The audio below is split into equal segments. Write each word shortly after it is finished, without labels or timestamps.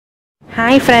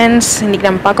Hi friends, இன்னைக்கு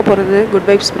நம்ம பார்க்க போகிறது good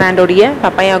vibes பிராண்டோடைய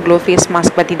papaya glow face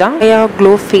mask பற்றி தான். பப்பாயா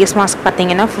க்ளோ ஃபேஸ் மாஸ்க்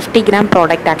பார்த்தீங்கன்னா 50 கிராம்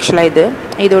ப்ராடக்ட். ஆக்சுவலாக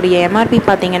இதோடைய எம்ஆர்பி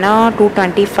பார்த்தீங்கன்னா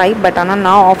 225, பட் ஆனால்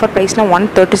நான் ஆஃபர் ப்ரைஸில்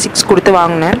 136 கொடுத்து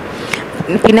வாங்கினேன்.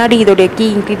 பின்னாடி இதோடைய கீ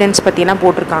இன்க்ரீடியன்ட்ஸ் பற்றியெல்லாம்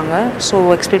போட்டிருக்காங்க, ஸோ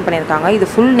எக்ஸ்பிளைன் பண்ணியிருக்காங்க. இது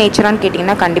ஃபுல் நேச்சரானு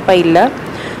கேட்டிங்கன்னா கண்டிப்பாக இல்லை,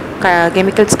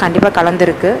 கெமிக்கல்ஸ் கண்டிப்பாக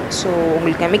கலந்துருக்கு. ஸோ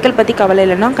உங்களுக்கு கெமிக்கல் பற்றி கவலை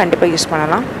இல்லைன்னா கண்டிப்பாக யூஸ்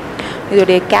பண்ணலாம்.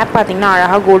 இதோடைய கேப் பார்த்திங்கன்னா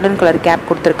அழகாக கோல்டன் கலர் கேப்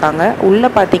கொடுத்துருக்காங்க. உள்ளே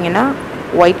பார்த்தீங்கன்னா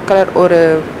ஒயிட் கலர் ஒரு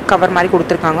கவர் மாதிரி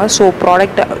கொடுத்துருக்காங்க. ஸோ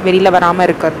ப்ராடக்ட் வெளியில் வராமல்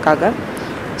இருக்கிறதுக்காக,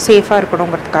 சேஃபாக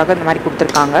இருக்கணுங்கிறதுக்காக இந்த மாதிரி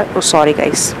கொடுத்துருக்காங்க. சாரி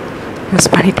கைஸ்,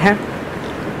 மிஸ் பண்ணிட்டேன்.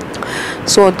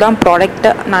 ஸோ இதுதான்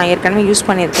ப்ராடக்ட்டை நான் ஏற்கனவே யூஸ்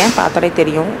பண்ணியிருக்கேன், பார்த்தாலே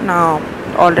தெரியும். நான்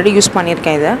ஆல்ரெடி யூஸ்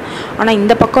பண்ணியிருக்கேன் இதை. ஆனால்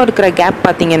இந்த பக்கம் இருக்கிற கேப்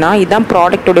பார்த்தீங்கன்னா இதுதான்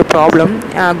ப்ராடக்டோடைய ப்ராப்ளம்.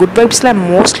 குட் வைப்ஸில்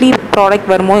மோஸ்ட்லி ப்ராடக்ட்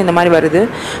வரும்போது இந்த மாதிரி வருது.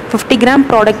 50 கிராம்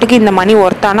ப்ராடக்ட்டுக்கு இந்த மணி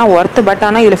ஒர்த்து, பட்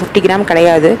ஆனால் இதில் 50 கிராம்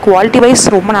கிடையாது. குவாலிட்டி வைஸ்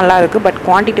ரொம்ப நல்லா இருக்குது, பட்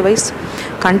குவான்டிட்டி வைஸ்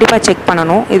கண்டிப்பாக செக்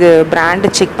பண்ணணும். இது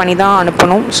பிராண்டு செக் பண்ணி தான்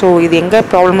அனுப்பணும். ஸோ இது எங்கே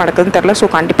ப்ராப்ளம் நடக்குதுன்னு தெரில. ஸோ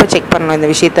கண்டிப்பாக செக் பண்ணணும் இந்த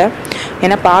விஷயத்த.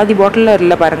 ஏன்னா பாதி பாட்டிலில்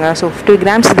இல்லை பாருங்கள். ஸோ 50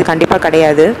 கிராம்ஸ் இது கண்டிப்பாக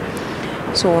கிடையாது.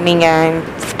 ஸோ நீங்கள்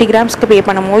 50 கிராம்ஸ்க்கு பே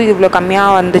பண்ணும்போது இவ்வளோ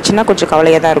கம்மியாக வந்துச்சுன்னா கொஞ்சம்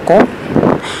கவலையாக தான் இருக்கும்.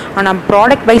 ஆனால்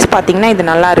ப்ராடக்ட் வைஸ் பார்த்திங்கன்னா இது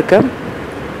நல்லா இருக்குது.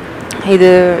 இது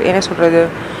என்ன சொல்கிறது,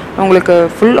 உங்களுக்கு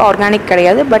ஃபுல் ஆர்கானிக்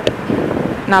கிடையாது, பட்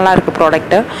நல்லாயிருக்கு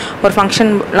ப்ராடக்ட்டு. ஒரு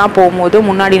ஃபங்க்ஷன்லாம் போகும்போது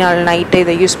முன்னாடி நாள் நைட்டு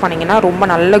இதை யூஸ் பண்ணிங்கன்னா ரொம்ப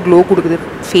நல்ல க்ளோ கொடுக்குது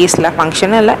ஃபேஸில்.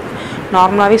 ஃபங்க்ஷன் இல்லை,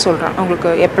 நார்மலாகவே சொல்கிறேன்.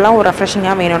 உங்களுக்கு எப்போல்லாம் ஒரு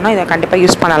ரெஃப்ரெஷிங்காக வேணும்னா இதை கண்டிப்பாக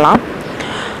யூஸ் பண்ணலாம்.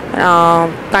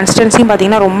 கன்சிஸ்டன்சியும்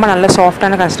பார்த்திங்கன்னா ரொம்ப நல்ல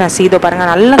சாஃப்டான கன்சிஸ்டன்சி. இதோ பாருங்கள்,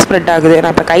 நல்லா ஸ்ப்ரெட் ஆகுது.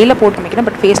 நான் இப்போ கையில் போட்டு வைக்கிறேன்,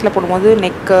 பட் ஃபேஸில் போடும்போது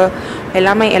நெக்கு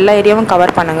எல்லாமே எல்லா ஏரியாவும்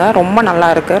கவர் பண்ணுங்கள். ரொம்ப நல்லா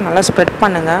இருக்குது. நல்லா ஸ்ப்ரெட்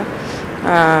பண்ணுங்கள்.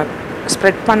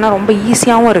 ஸ்ப்ரெட் பண்ணால் ரொம்ப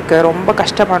ஈஸியாகவும் இருக்குது, ரொம்ப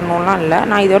கஷ்டப்படணும்லாம் இல்லை.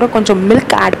 நான் இதோட கொஞ்சம்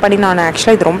மில்க் ஆட் பண்ணி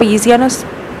ஆக்சுவலாக இது ரொம்ப ஈஸியான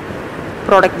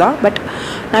ப்ராடக்ட் தான், பட்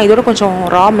நான் இதோட கொஞ்சம்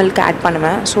ரா மில்க் ஆட்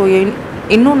பண்ணுவேன். ஸோ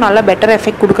இன்னும் நல்ல பெட்டர்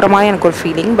எஃபெக்ட் கொடுக்குற மாதிரி எனக்கு ஒரு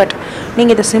ஃபீலிங். பட்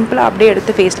நீங்கள் இதை சிம்பிளாக அப்படியே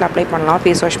எடுத்து ஃபேஸில் அப்ளை பண்ணலாம்.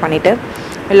 ஃபேஸ் வாஷ் பண்ணிவிட்டு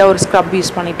இல்லை ஒரு ஸ்க்ரப்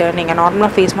யூஸ் பண்ணிவிட்டு நீங்கள்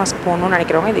நார்மலாக ஃபேஸ் மாஸ்க் போகணுன்னு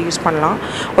நினைக்கிறவங்க இதை யூஸ் பண்ணலாம்.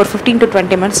 ஒரு 15 to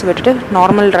 20 மினிட்ஸ் விட்டுட்டு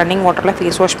நார்மல் ரன்னிங் வாட்டரில்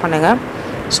ஃபேஸ் வாஷ் பண்ணுங்கள்.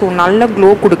 ஸோ நல்ல க்ளோ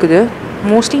கொடுக்குது.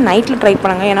 மோஸ்ட்லி நைட்டில் ட்ரை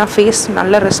பண்ணுங்கள், ஏன்னா ஃபேஸ்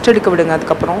நல்லா ரெஸ்ட் எடுக்க விடுங்க.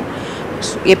 அதுக்கப்புறம்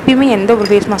எப்பயுமே எந்த ஒரு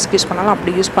ஃபேஸ் மாஸ்க் யூஸ் பண்ணாலும்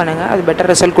அப்படி யூஸ் பண்ணுங்கள், அது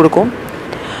பெட்டர் ரிசல்ட் கொடுக்கும்.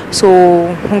 ஸோ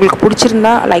உங்களுக்கு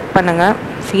பிடிச்சிருந்தா லைக் பண்ணுங்கள்,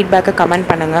 ஃபீட்பேக்கை கமெண்ட்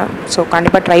பண்ணுங்கள். ஸோ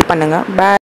கண்டிப்பாக ட்ரை பண்ணுங்கள். பாய்.